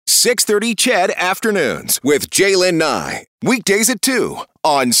6:30 CHED Afternoons with Jaylen Nye. Weekdays at 2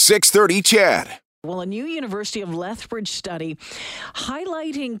 on 6:30 CHED. Well, a new University of Lethbridge study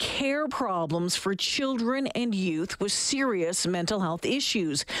highlighting care problems for children and youth with serious mental health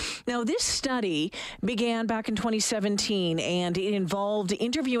issues. Now, this study began back in 2017, and it involved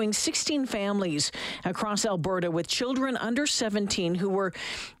interviewing 16 families across Alberta with children under 17 who were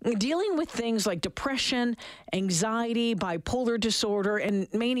dealing with things like depression, anxiety, bipolar disorder,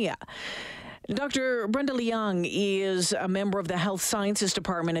 and mania. Dr. Brenda Leung is a member of the Health Sciences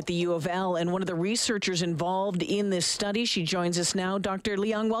Department at the U of L and one of the researchers involved in this study. She joins us now. Dr.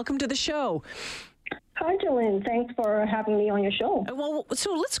 Leung, welcome to the show. Hi, Jillian. Thanks for having me on your show. Well,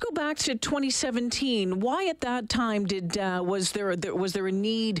 so let's go back to 2017. Why at that time was there a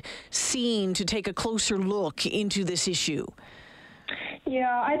need seen to take a closer look into this issue?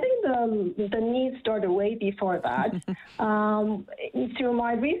 Yeah, I think the need started way before that. Through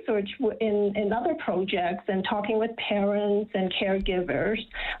my research in other projects and talking with parents and caregivers,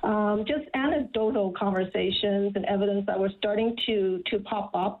 just anecdotal conversations and evidence that were starting to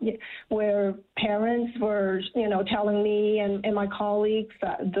pop up, where parents were, telling me and my colleagues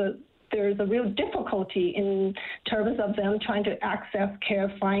that there's a real difficulty in terms of them trying to access care,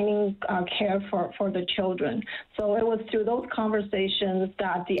 finding care for the children. So it was through those conversations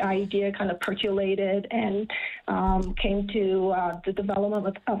that the idea kind of percolated and came to the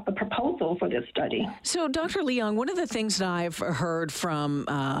development of the proposal for this study. So, Dr. Leung, one of the things that I've heard from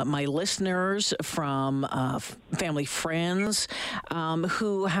my listeners, from family friends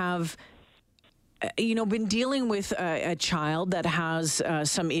who have been dealing with a child that has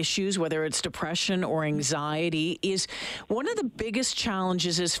some issues, whether it's depression or anxiety, is one of the biggest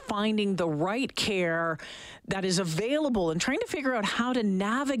challenges is finding the right care that is available and trying to figure out how to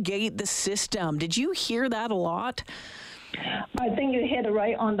navigate the system. Did you hear that a lot? I think you hit it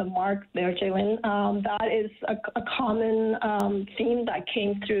right on the mark there, Jalen. That is a common theme that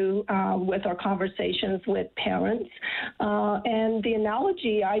came through with our conversations with parents. And the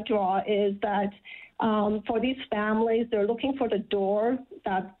analogy I draw is that for these families, they're looking for the door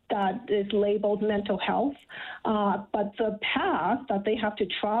that is labeled mental health, but the path that they have to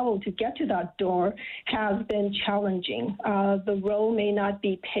travel to get to that door has been challenging. The road may not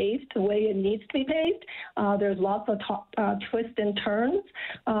be paved the way it needs to be paved. There's lots of twists and turns,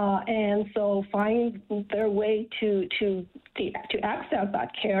 and so finding their way to access that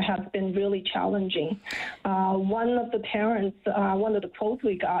care has been really challenging. One of the parents, one of the quotes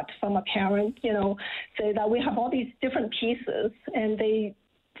we got from a parent, say that we have all these different pieces, and they,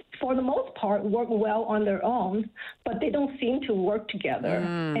 for the most part, work well on their own, but they don't seem to work together,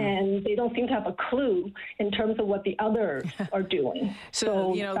 and they don't seem to have a clue in terms of what the others are doing. So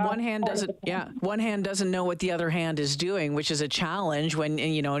one hand doesn't know what the other hand is doing, which is a challenge when,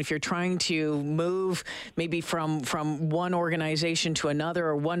 if you're trying to move maybe from one organization to another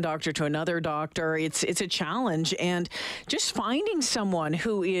or one doctor to another doctor, it's a challenge. And just finding someone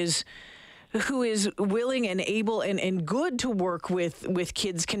who is willing and able and good to work with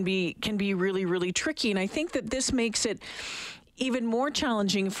kids can be really, really tricky. And I think that this makes it even more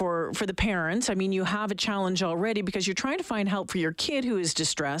challenging for the parents. I mean, you have a challenge already because you're trying to find help for your kid who is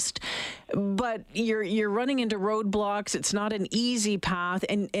distressed, but you're running into roadblocks. It's not an easy path.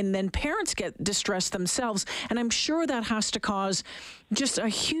 And then parents get distressed themselves. And I'm sure that has to cause just a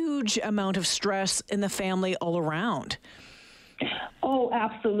huge amount of stress in the family all around. Oh,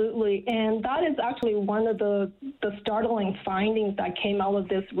 absolutely. And that is actually one of the startling findings that came out of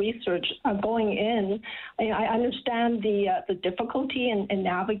this research going in. I understand the difficulty in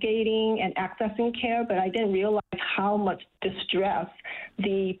navigating and accessing care, but I didn't realize how much distress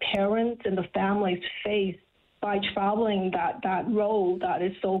the parents and the families face by traveling that road that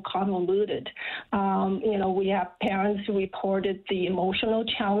is so convoluted. We have parents who reported the emotional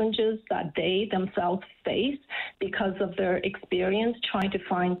challenges that they themselves face because of their experience trying to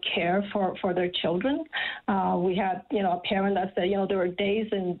find care for their children. We had, a parent that said, there were days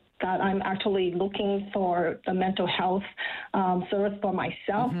that I'm actually looking for the mental health service for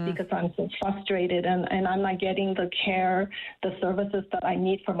myself because I'm so frustrated and I'm not getting the care, the services that I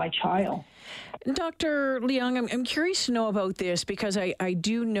need for my child. Dr. Leung, I'm curious to know about this because I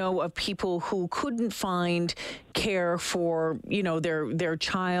do know of people who couldn't find care for their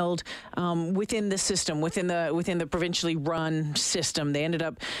child within the system, within the provincially run system. They ended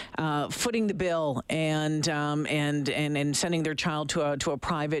up footing the bill and sending their child to a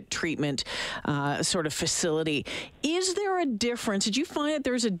private treatment sort of facility. Is there a difference? Did you find that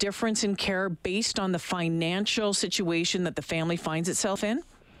there's a difference in care based on the financial situation that the family finds itself in?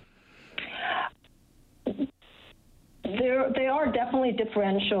 There are definitely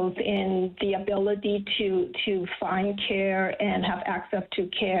differentials in the ability to find care and have access to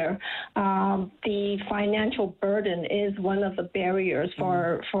care. The financial burden is one of the barriers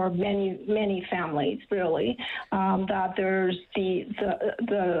for many families, really. That there's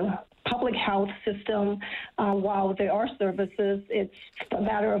the public health system, while there are services, it's a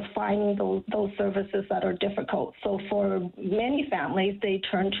matter of finding those services that are difficult. So for many families, they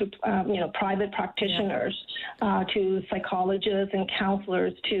turn to private practitioners, to psychologists and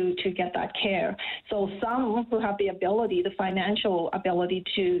counselors to get that care. So some who have the ability, the financial ability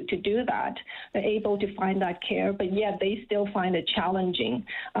to do that, are able to find that care, but yet they still find it challenging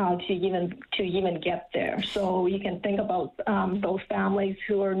to even get there. So you can think about those families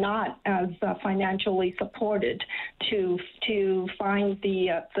who are not as financially supported to find the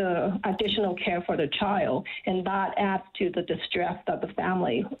additional care for the child, and that adds to the distress that the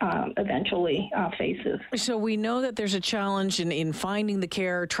family eventually faces. So we know that there's a challenge in finding the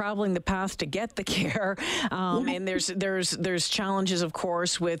care, traveling the path to get the care, and there's challenges, of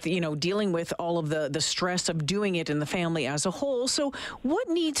course, with dealing with all of the stress of doing it in the family as a whole. So what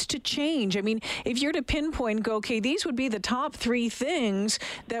needs to change? I mean, if you're to pinpoint, go, okay, these would be the top 3 things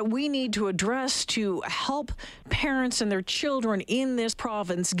that we need to address to help parents and their children in this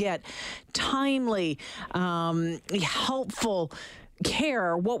province get timely, helpful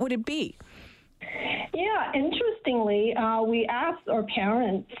care, what would it be? Yeah, interestingly, we asked our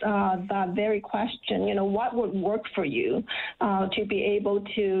parents that very question, what would work for you to be able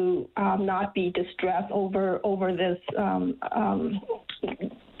to not be distressed over this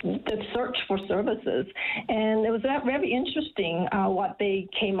the search for services. And it was very interesting what they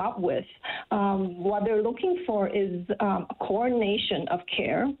came up with. What they're looking for is coordination of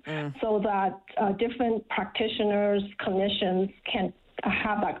care so that different practitioners, clinicians can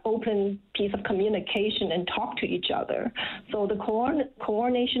have that open piece of communication and talk to each other. So the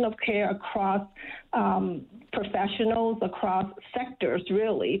coordination of care across professionals, across sectors,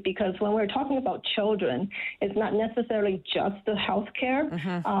 really, because when we're talking about children, it's not necessarily just the healthcare.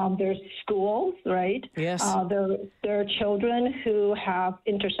 There's schools, right? Yes. There are children who have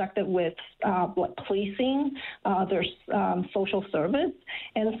intersected with policing. There's social service.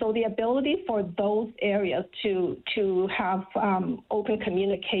 And so the ability for those areas to have open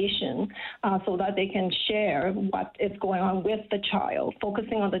communication so that they can share what is going on with the child,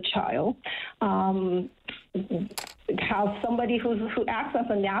 focusing on the child, have somebody who acts as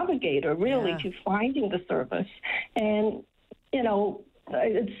a navigator, really, to finding the service. And,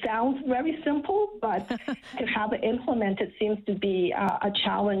 it sounds very simple, but to have it implemented seems to be a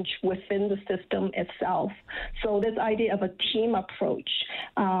challenge within the system itself. So this idea of a team approach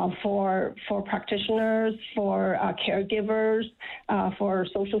for practitioners, for caregivers, for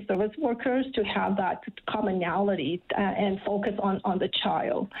social service workers to have that commonality and focus on the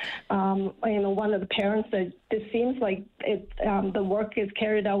child. One of the parents said, this seems like the work is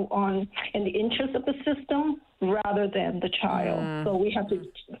carried out in the interest of the system rather than the child. So we have to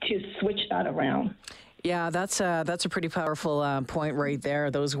switch that around. Yeah, that's a pretty powerful point right there,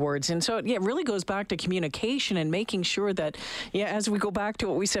 those words. And so, it really goes back to communication and making sure that, as we go back to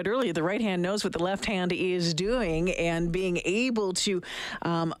what we said earlier, the right hand knows what the left hand is doing, and being able to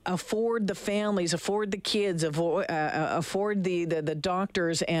afford the families, afford the kids, afford the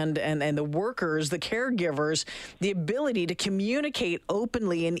doctors and the workers, the caregivers, the ability to communicate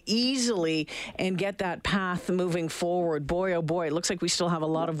openly and easily and get that path moving forward. Boy, oh boy, it looks like we still have a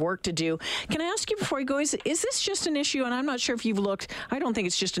lot of work to do. Can I ask you before I go, is this just an issue, and I'm not sure if you've looked, I don't think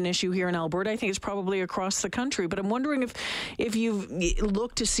it's just an issue here in Alberta, I think it's probably across the country, but I'm wondering if you've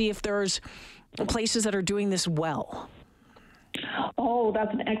looked to see if there's places that are doing this well. Oh,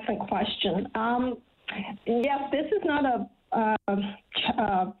 that's an excellent question. Yes, this is not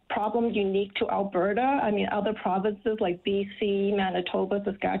a problem unique to Alberta. I mean, other provinces like BC, Manitoba,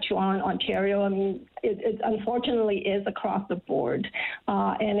 Saskatchewan, Ontario, it unfortunately is across the board.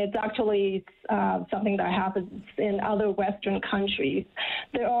 And it's actually something that happens in other Western countries.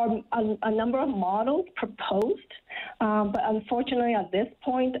 There are a number of models proposed, but unfortunately at this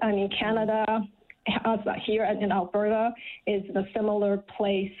point, Canada, us here in Alberta, is in a similar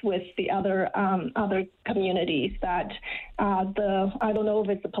place with the other communities that I don't know if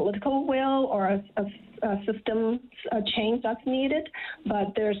it's a political will or a system change that's needed, but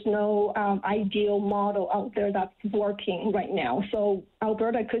there's no ideal model out there that's working right now. So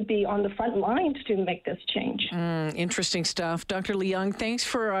Alberta could be on the front lines to make this change. Interesting stuff. Dr. Leung, thanks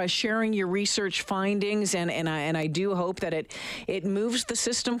for sharing your research findings, and I do hope that it moves the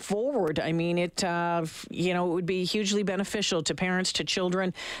system forward. I mean, it would be hugely beneficial to parents, to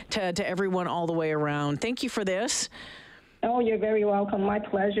children, to everyone all the way around. Thank you for this. Oh, you're very welcome. My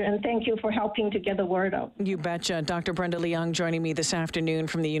pleasure. And thank you for helping to get the word out. You betcha. Dr. Brenda Leung joining me this afternoon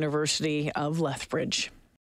from the University of Lethbridge.